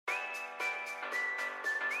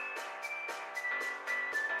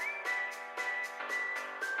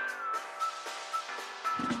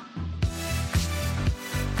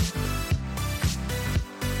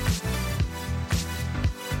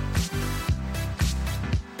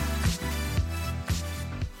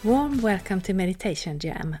Warm welcome to Meditation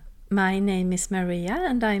Jam. My name is Maria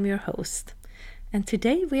and I'm your host. And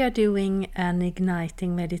today we are doing an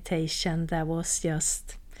igniting meditation that was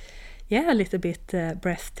just, a little bit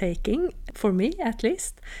breathtaking, for me at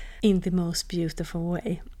least, in the most beautiful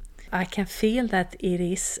way. I can feel that it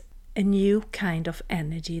is a new kind of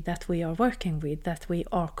energy that we are working with, that we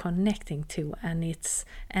are connecting to, and it's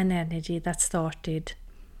an energy that started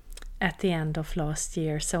at the end of last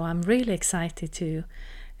year. So I'm really excited to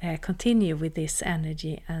continue with this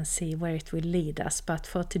energy and see where it will lead us. But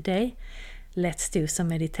for today, let's do some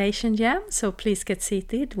meditation jam. So please get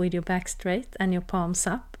seated with your back straight and your palms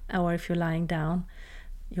up, or if you're lying down,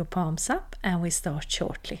 your palms up, and we start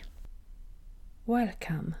shortly.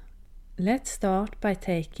 Welcome. Let's start by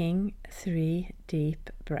taking 3 deep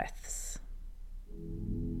breaths.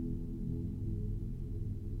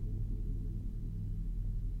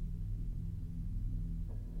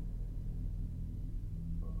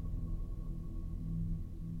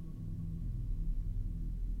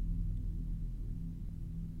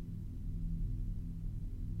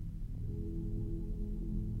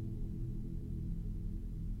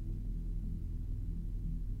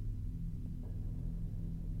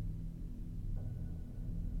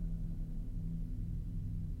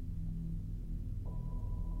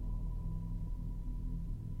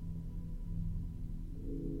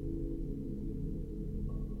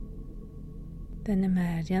 Then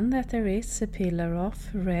imagine that there is a pillar of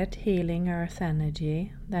red healing earth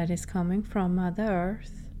energy that is coming from Mother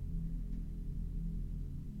Earth,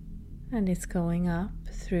 and it's going up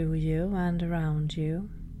through you and around you,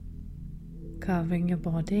 covering your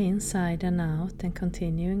body inside and out and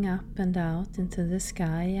continuing up and out into the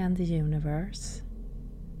sky and the universe.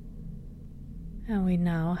 And we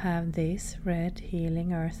now have this red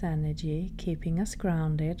healing earth energy keeping us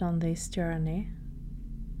grounded on this journey.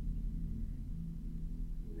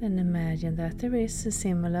 And imagine that there is a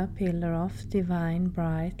similar pillar of divine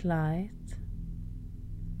bright light,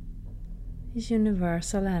 a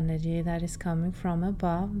universal energy that is coming from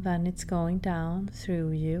above and it's going down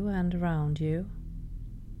through you and around you,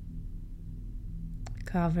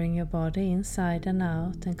 covering your body inside and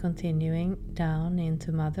out and continuing down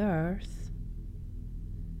into Mother Earth.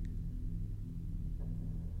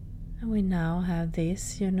 And we now have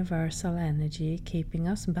this universal energy keeping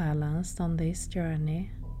us balanced on this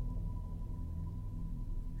journey.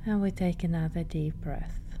 And we take another deep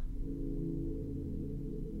breath.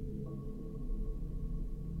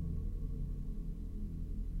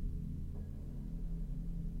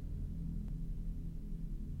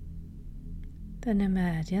 Then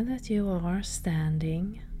imagine that you are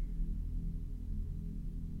standing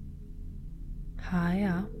high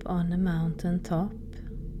up on a mountain top.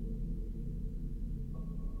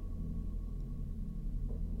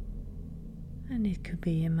 And it could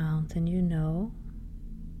be a mountain you know,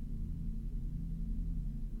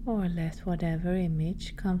 or let whatever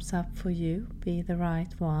image comes up for you be the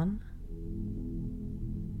right one.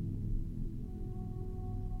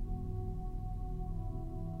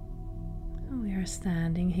 And we are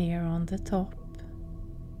standing here on the top,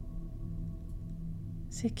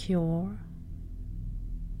 secure,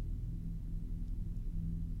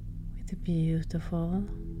 with a beautiful,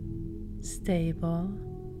 stable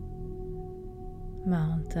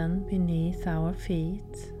mountain beneath our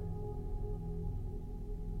feet.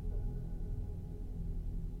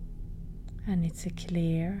 And it's a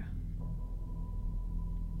clear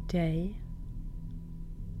day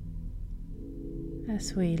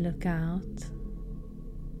as we look out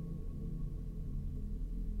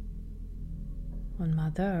on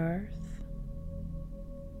Mother Earth,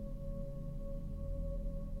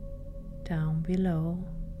 down below,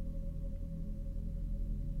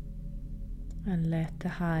 and let the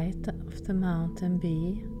height of the mountain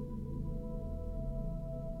be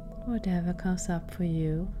whatever comes up for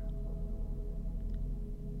you.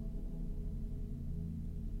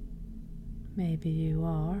 Maybe you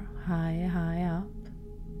are high up,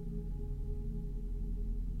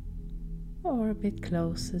 or a bit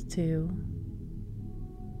closer to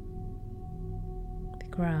the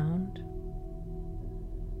ground,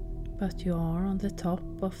 but you are on the top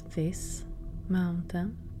of this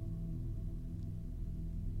mountain.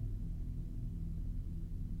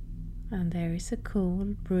 And there is a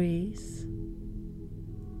cool breeze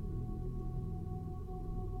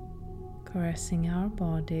caressing our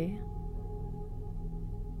body.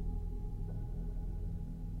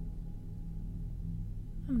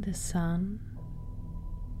 And the sun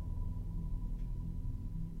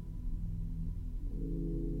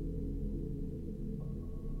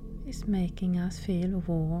is making us feel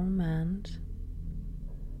warm and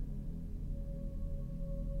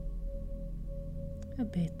a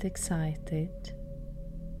bit excited.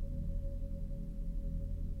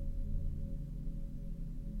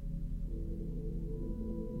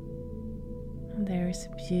 And there is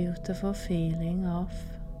a beautiful feeling of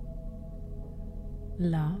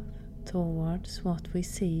love towards what we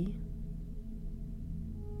see,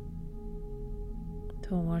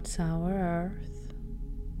 towards our earth.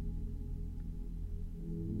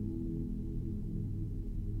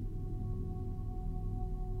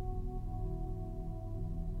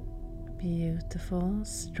 Beautiful,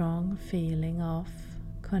 strong feeling of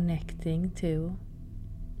connecting to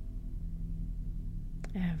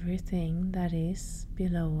everything that is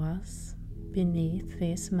below us, beneath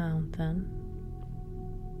this mountain,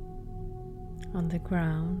 on the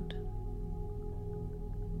ground.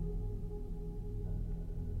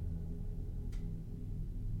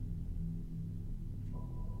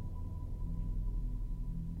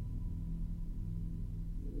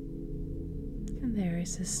 And there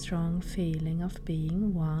is a strong feeling of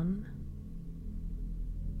being one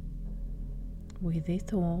with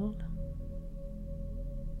it all,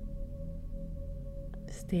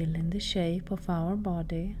 still in the shape of our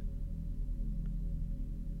body,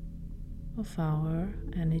 of our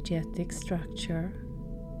energetic structure.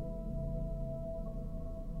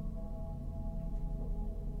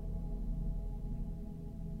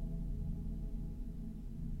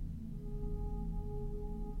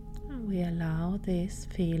 And we allow this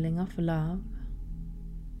feeling of love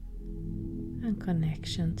and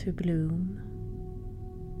connection to bloom,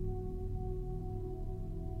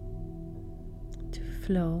 to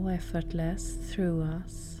flow effortless through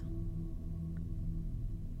us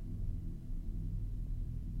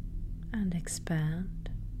and expand.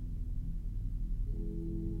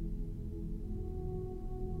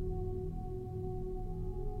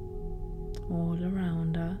 All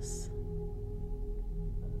around us.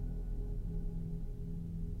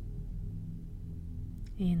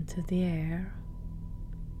 Into the air,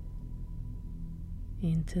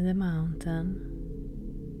 into the mountain,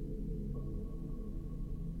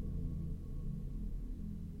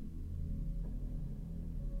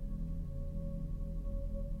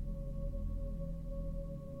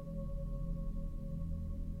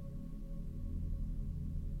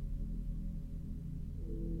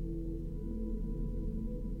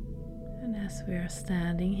 and as we are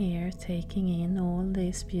standing here taking in all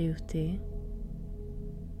this beauty,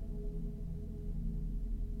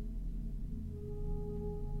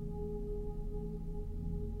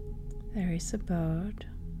 there is a bird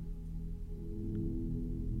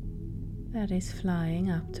that is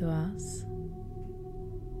flying up to us,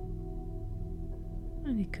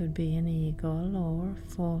 and it could be an eagle or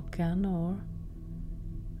falcon, or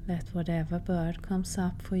let whatever bird comes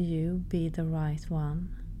up for you be the right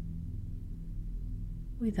one,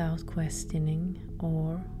 without questioning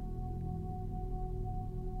or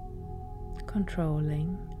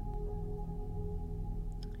controlling.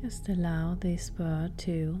 Just allow this bird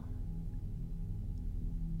to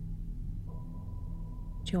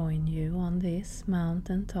join you on this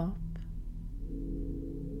mountain top.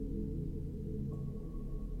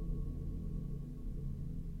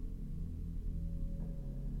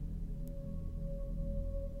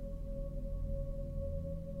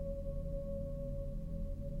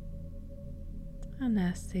 And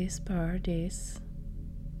as this bird is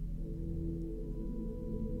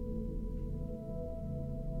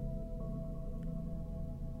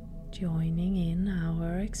joining in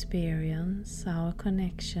our experience, our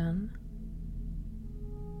connection,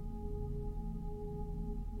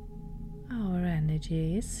 our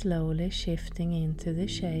energy is slowly shifting into the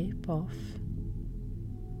shape of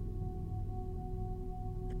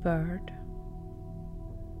the bird.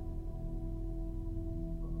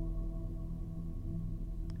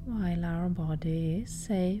 While our body is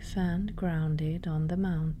safe and grounded on the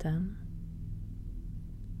mountain,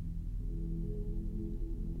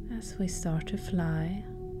 as we start to fly,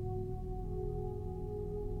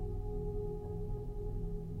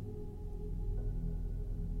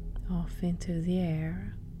 off into the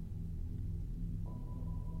air,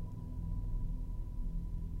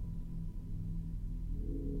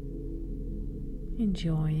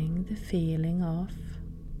 enjoying the feeling of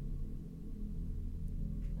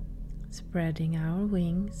spreading our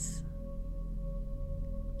wings,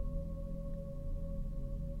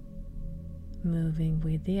 moving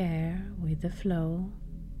with the air, with the flow,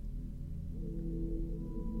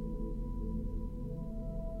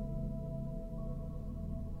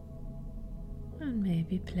 and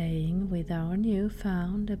maybe playing with our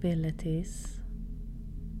newfound abilities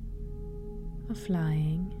of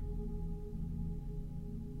flying.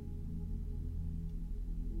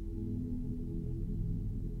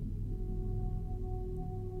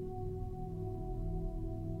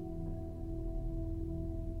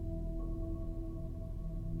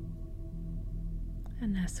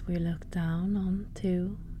 And as we look down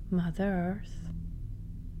onto Mother Earth,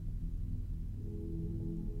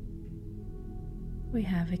 we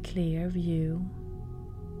have a clear view,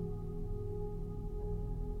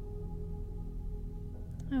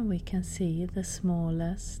 and we can see the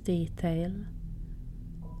smallest detail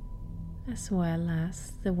as well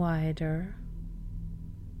as the wider.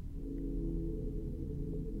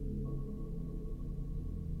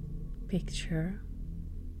 Picture.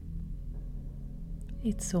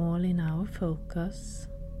 It's all in our focus,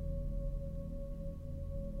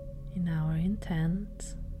 in our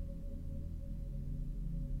intent.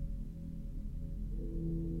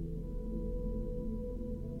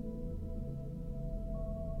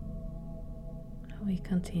 We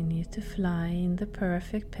continue to fly in the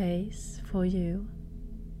perfect pace for you.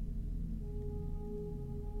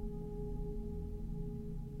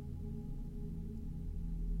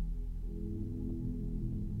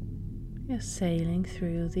 You're sailing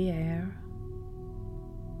through the air,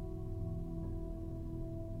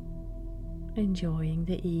 enjoying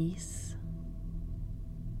the ease,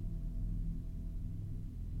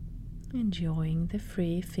 enjoying the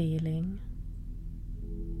free feeling.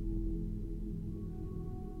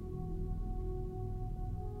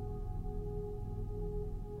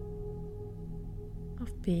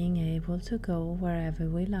 Of being able to go wherever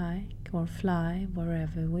we like or fly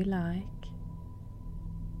wherever we like.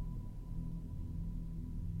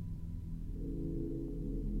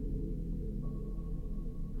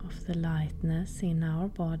 Of the lightness in our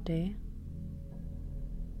body.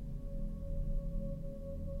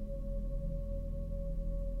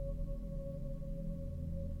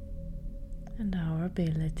 And our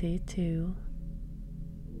ability to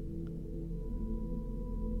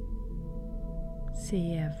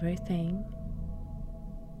see everything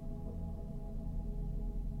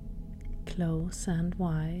close and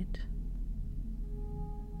wide.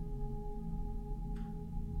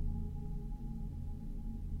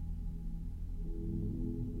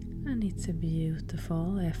 And it's a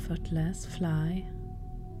beautiful, effortless fly.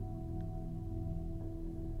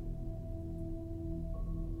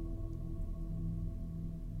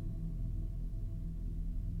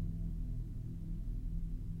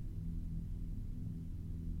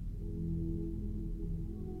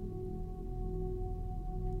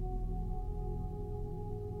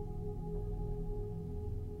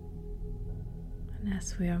 And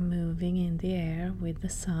as we are moving in the air with the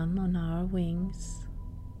sun on our wings,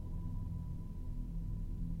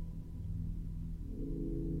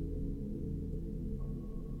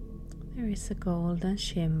 there is a golden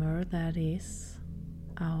shimmer that is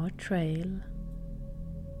our trail,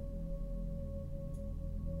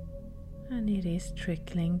 and it is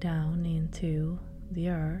trickling down into the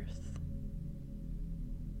earth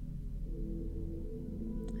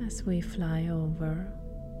as we fly over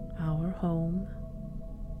our home,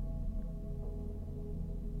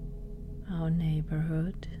 our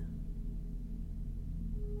neighborhood,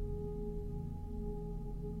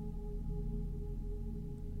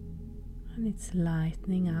 and it's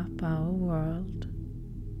lighting up our world.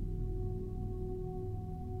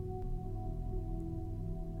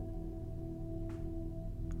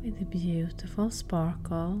 With a beautiful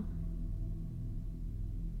sparkle.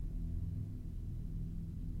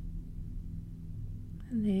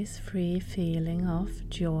 And this free feeling of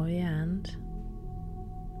joy and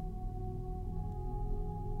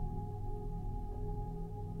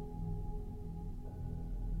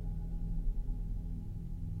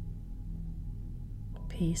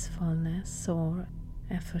peacefulness or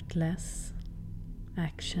effortless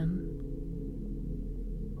action.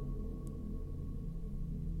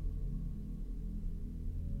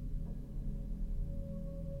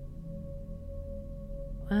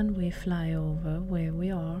 When we fly over where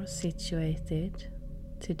we are situated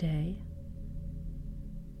today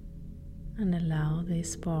and allow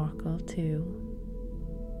this sparkle to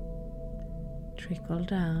trickle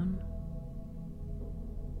down,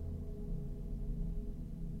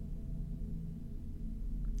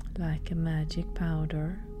 like a magic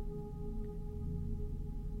powder,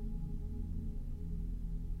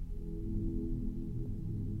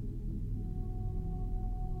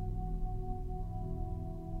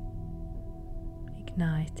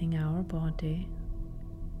 igniting our body,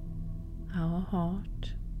 our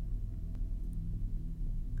heart,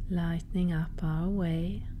 lightening up our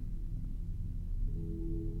way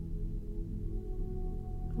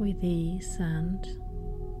with ease and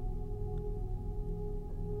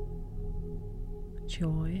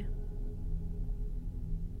joy.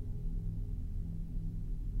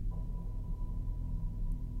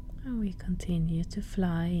 And we continue to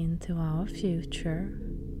fly into our future,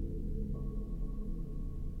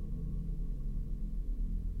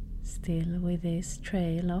 still with this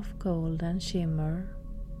trail of golden shimmer,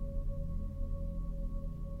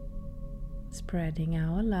 spreading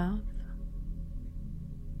our love,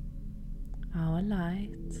 our light,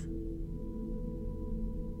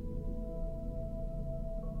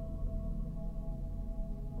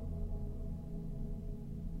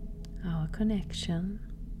 our connection.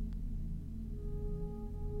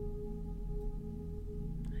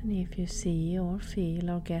 And if you see or feel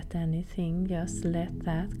or get anything, just let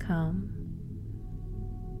that come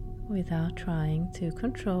without trying to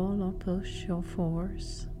control or push or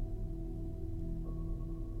force.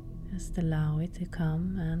 Just allow it to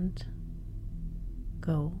come and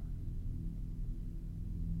go.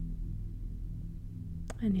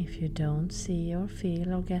 And if you don't see or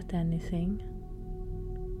feel or get anything,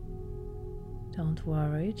 don't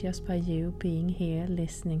worry, just by you being here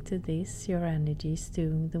listening to this, your energy is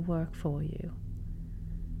doing the work for you.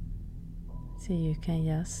 So you can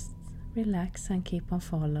just relax and keep on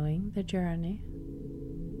following the journey.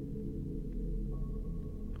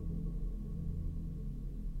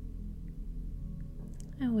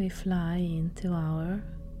 And we fly into our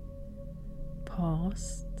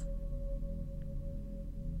past,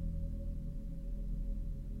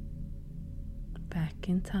 back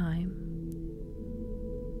in time,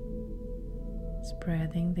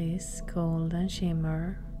 spreading this golden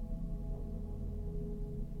shimmer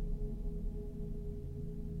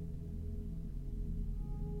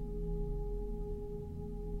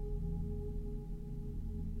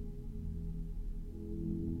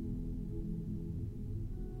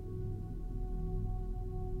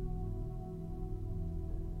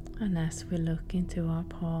and as we look into our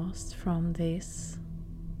past from this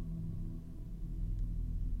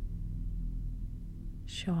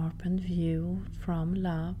sharpened view from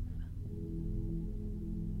love,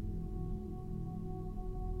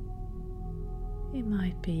 it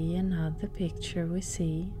might be another picture we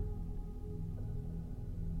see,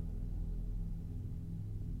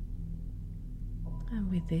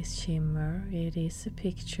 and with this shimmer it is a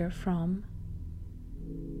picture from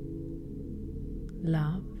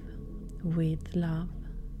love, with love.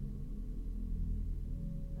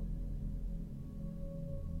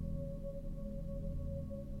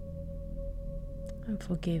 And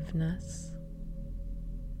forgiveness.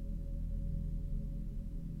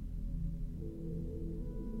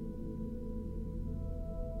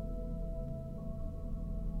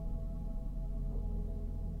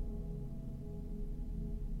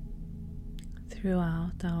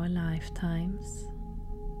 Throughout our lifetimes,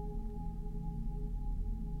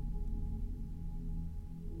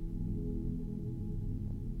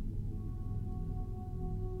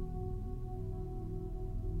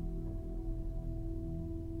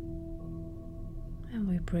 and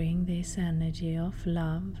we bring this energy of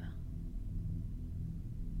love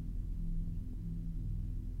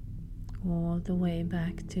all the way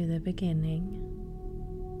back to the beginning.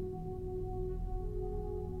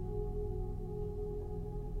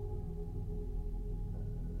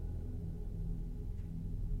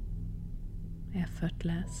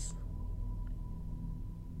 Effortless.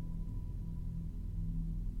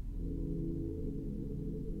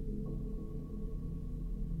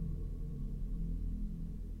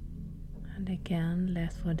 And again,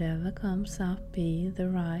 let whatever comes up be the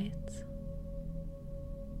right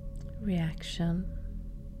reaction.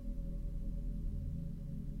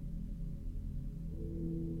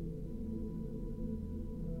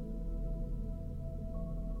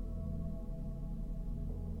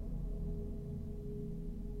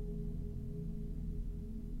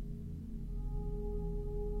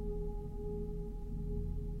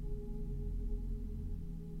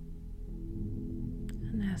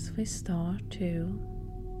 As we start to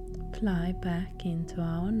fly back into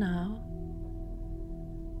our now,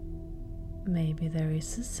 maybe there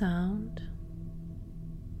is a sound,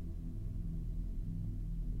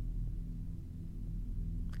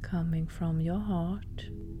 coming from your heart,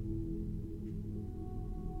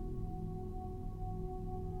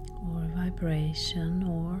 or vibration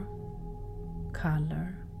or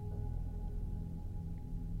color.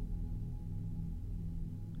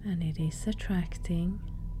 And it is attracting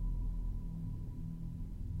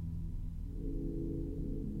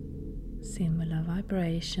similar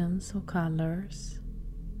vibrations or colors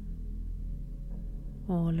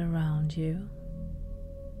all around you.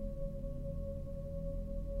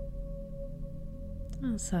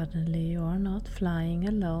 And suddenly you are not flying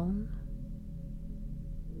alone.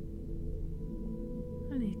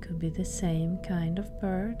 And it could be the same kind of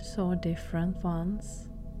birds or different ones.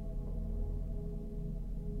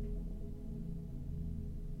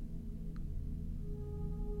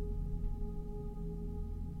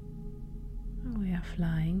 are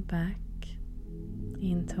flying back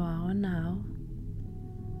into our now,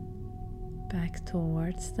 back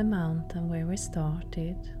towards the mountain where we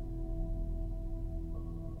started,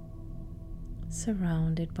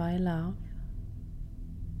 surrounded by love.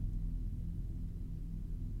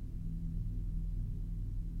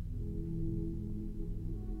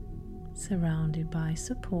 Surrounded by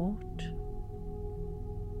support.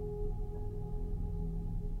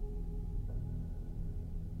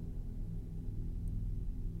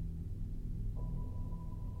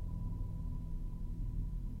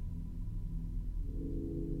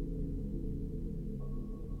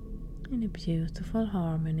 In a beautiful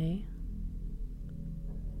harmony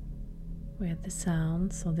where the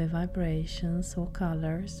sounds or the vibrations or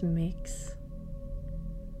colors mix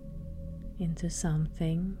into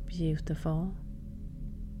something beautiful.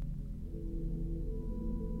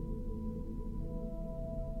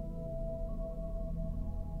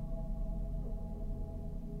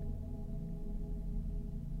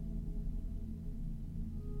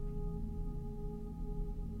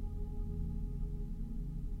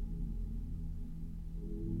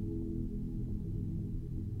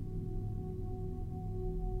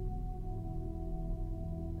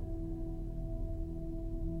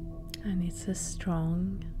 And it's a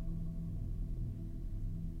strong,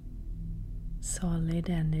 solid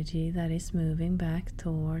energy that is moving back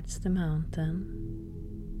towards the mountain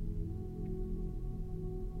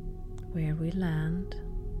where we land.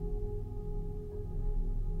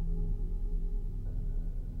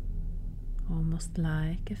 Almost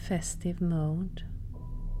like a festive mode,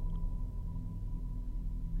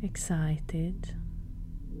 excited,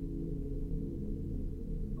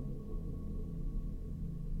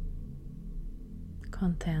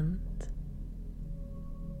 content,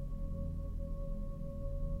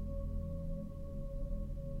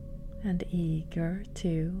 and eager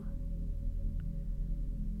to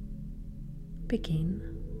begin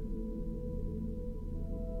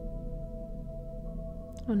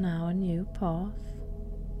on our new path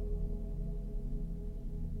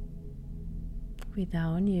with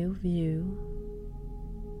our new view.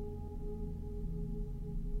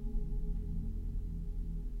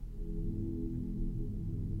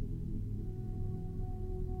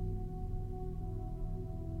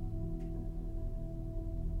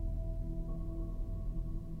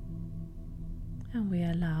 And we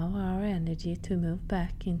allow our energy to move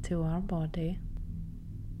back into our body.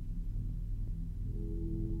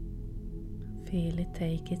 Feel it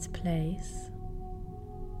take its place.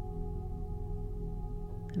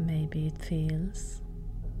 And maybe it feels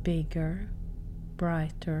bigger,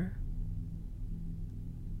 brighter,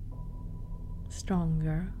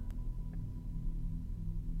 stronger.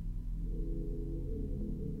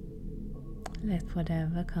 Let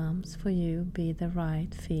whatever comes for you be the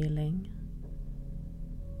right feeling.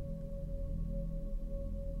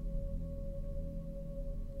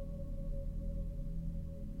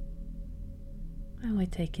 And we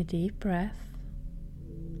take a deep breath.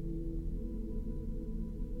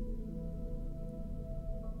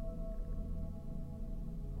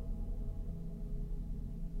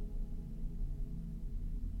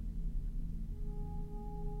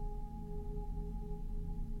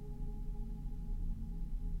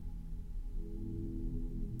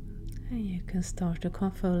 And you can start to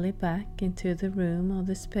come fully back into the room or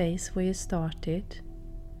the space where you started.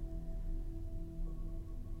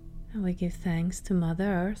 And we give thanks to Mother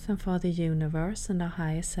Earth and Father Universe and our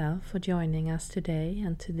higher self for joining us today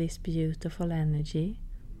and to this beautiful energy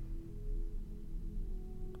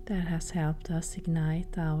that has helped us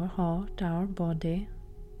ignite our heart, our body.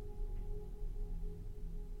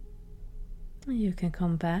 And you can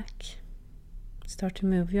come back, start to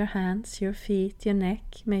move your hands, your feet, your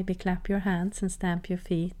neck, maybe clap your hands and stamp your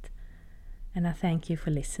feet. And I thank you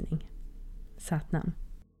for listening. Satnam.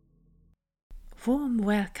 Warm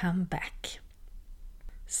welcome back.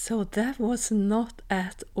 So that was not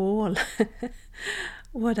at all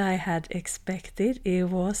what I had expected. It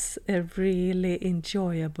was a really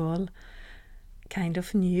enjoyable kind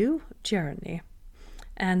of new journey.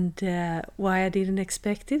 And why I didn't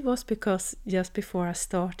expect it was because just before I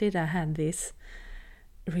started I had this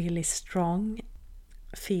really strong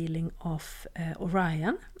feeling of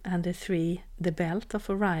Orion and the belt of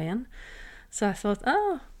Orion. So I thought,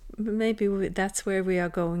 maybe that's where we are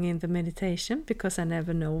going in the meditation, because I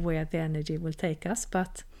never know where the energy will take us,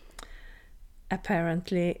 but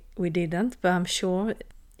apparently we didn't, but I'm sure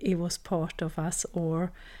it was part of us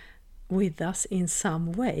or with us in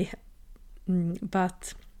some way.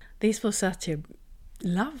 But this was such a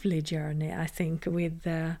lovely journey, I think, with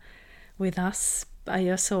us I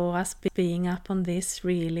just saw us being up on this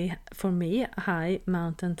really, for me, high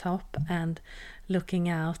mountaintop and looking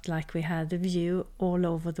out like we had a view all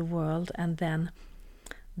over the world, and then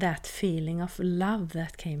that feeling of love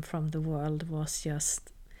that came from the world was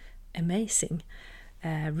just amazing,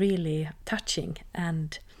 really touching.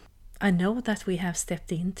 And I know that we have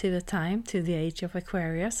stepped into a time, to the age of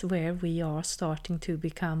Aquarius, where we are starting to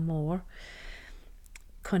become more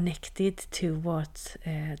connected to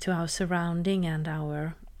to our surrounding and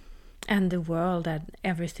the world and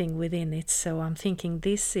everything within it. So I'm thinking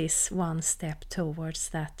this is one step towards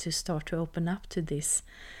that, to start to open up to this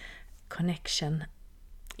connection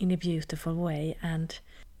in a beautiful way. And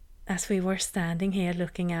as we were standing here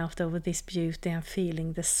looking out over this beauty and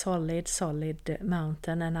feeling the solid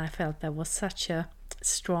mountain, and I felt there was such a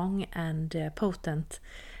strong and potent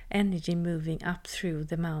energy moving up through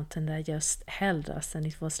the mountain that just held us, and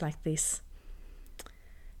it was like this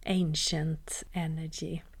ancient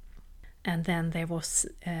energy. And then there was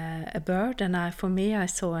a bird, and for me I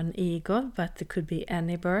saw an eagle, but it could be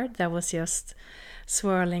any bird that was just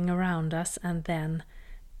swirling around us. And then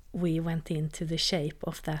we went into the shape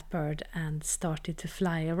of that bird and started to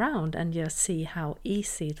fly around and just see how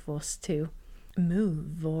easy it was to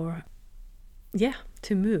move,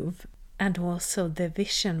 And also the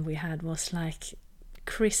vision we had was like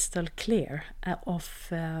crystal clear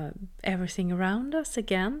of everything around us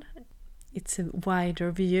again. It's a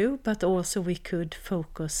wider view, but also we could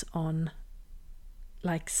focus on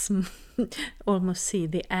like almost see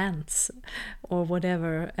the ants or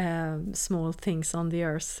whatever small things on the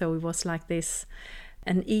earth. So it was like this,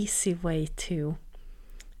 an easy way to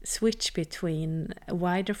switch between a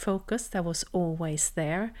wider focus that was always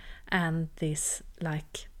there and this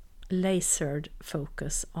like lasered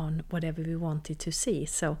focus on whatever we wanted to see.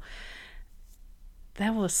 So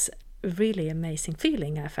that was a really amazing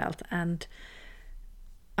feeling I felt, and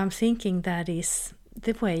I'm thinking that is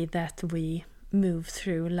the way that we move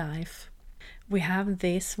through life. We have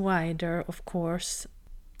this wider, of course,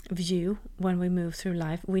 view when we move through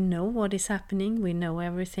life. We know what is happening, we know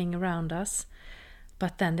everything around us,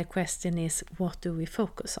 but then the question is, what do we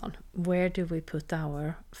focus on? Where do we put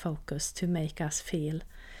our focus to make us feel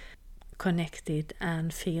connected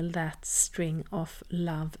and feel that string of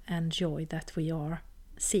love and joy that we are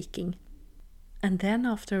seeking? And then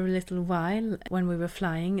after a little while, when we were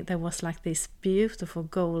flying, there was like this beautiful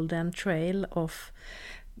golden trail of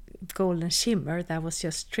golden shimmer that was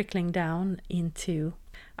just trickling down into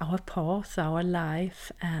our path, our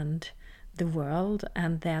life, and the world.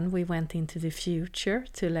 And then we went into the future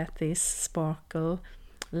to let this sparkle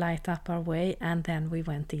light up our way, and then we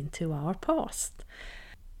went into our past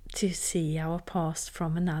to see our past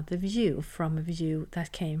from another view, from a view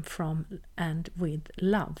that came from and with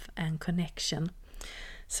love and connection.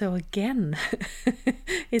 So again,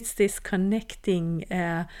 it's this connecting,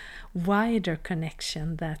 wider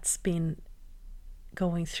connection that's been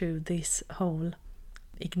going through this whole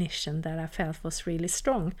ignition that I felt was really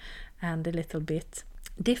strong and a little bit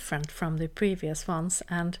different from the previous ones.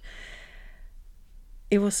 And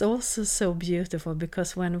it was also so beautiful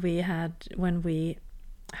because when we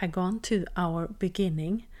had gone to our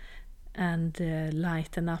beginning and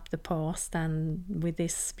lighten up the past and with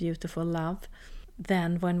this beautiful love,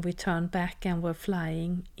 then when we turned back and were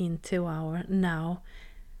flying into our now,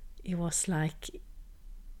 it was like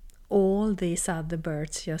all these other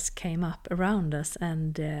birds just came up around us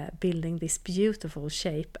and building this beautiful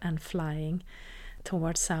shape and flying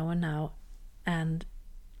towards our now. And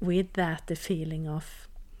with that, the feeling of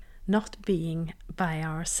not being by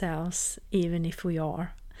ourselves, even if we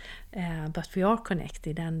are, but we are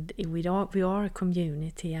connected, and we are a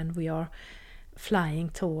community, and we are flying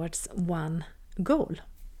towards one goal,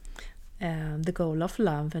 the goal of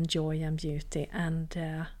love and joy and beauty. And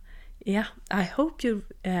I hope you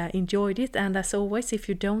enjoyed it. And as always, if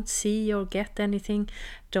you don't see or get anything,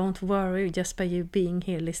 don't worry. Just by you being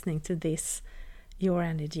here listening to this, your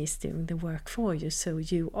energy is doing the work for you. So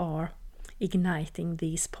you are igniting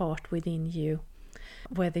this part within you,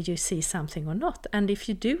 whether you see something or not. And if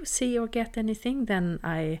you do see or get anything, then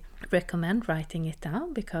I recommend writing it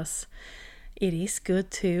down, because it is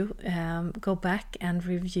good to go back and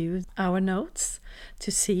review our notes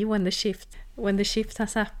to see when the shift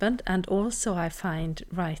has happened. And also I find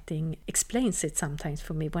writing explains it sometimes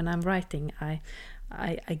for me. When I'm writing, I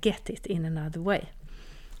get it in another way.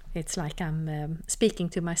 It's like I'm speaking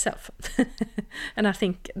to myself. And I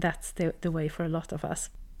think that's the way for a lot of us.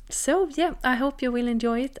 So yeah, I hope you will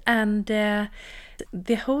enjoy it. And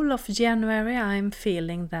the whole of January, I'm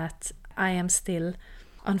feeling that I am still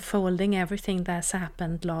unfolding everything that's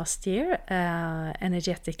happened last year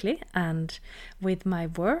energetically and with my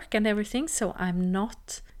work and everything. So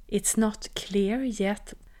it's not clear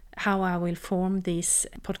yet how I will form this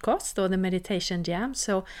podcast or the meditation jam.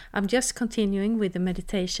 So I'm just continuing with the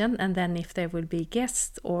meditation, and then if there will be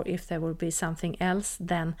guests or if there will be something else,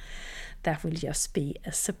 then that will just be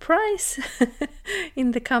a surprise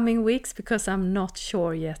in the coming weeks, because I'm not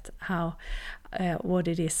sure yet how what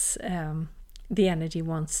it is the energy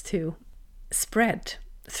wants to spread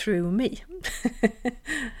through me.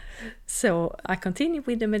 So I continue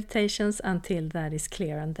with the meditations until that is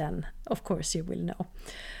clear, and then of course you will know.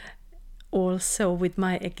 Also with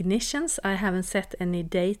my ignitions, I haven't set any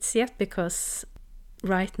dates yet, because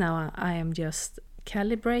right now I am just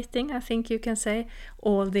calibrating, I think you can say,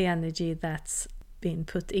 all the energy that's been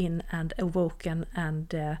put in and awoken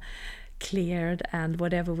and cleared and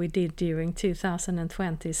whatever we did during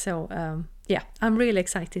 2020. So yeah, I'm really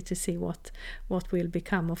excited to see what will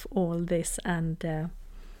become of all this, and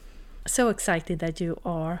so excited that you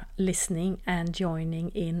are listening and joining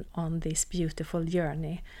in on this beautiful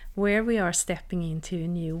journey where we are stepping into a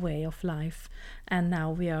new way of life, and now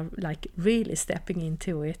we are like really stepping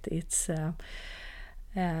into it. It's a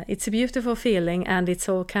beautiful feeling, and it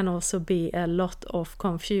can also be a lot of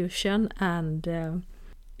confusion and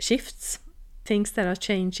shifts, things that are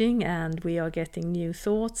changing, and we are getting new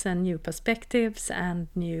thoughts and new perspectives and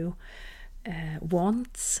new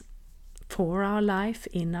wants for our life,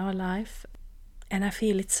 in our life. And I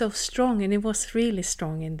feel it's so strong, and it was really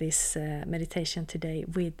strong in this meditation today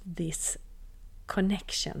with this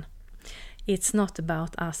connection. It's not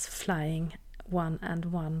about us flying one and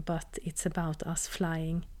one, but it's about us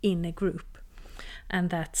flying in a group, and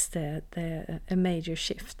that's a major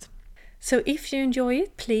shift. So if you enjoy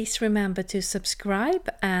it, please remember to subscribe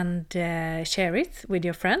and share it with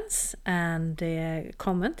your friends, and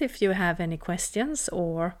comment if you have any questions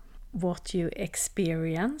or what you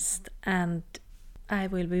experienced. And I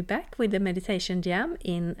will be back with the meditation jam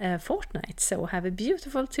in a fortnight. So have a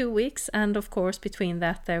beautiful 2 weeks, and of course between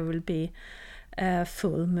that there will be a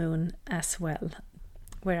full moon as well,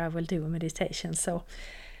 where I will do a meditation. So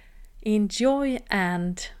enjoy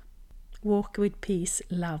and walk with peace,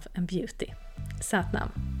 love and beauty. Sat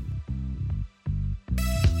Nam.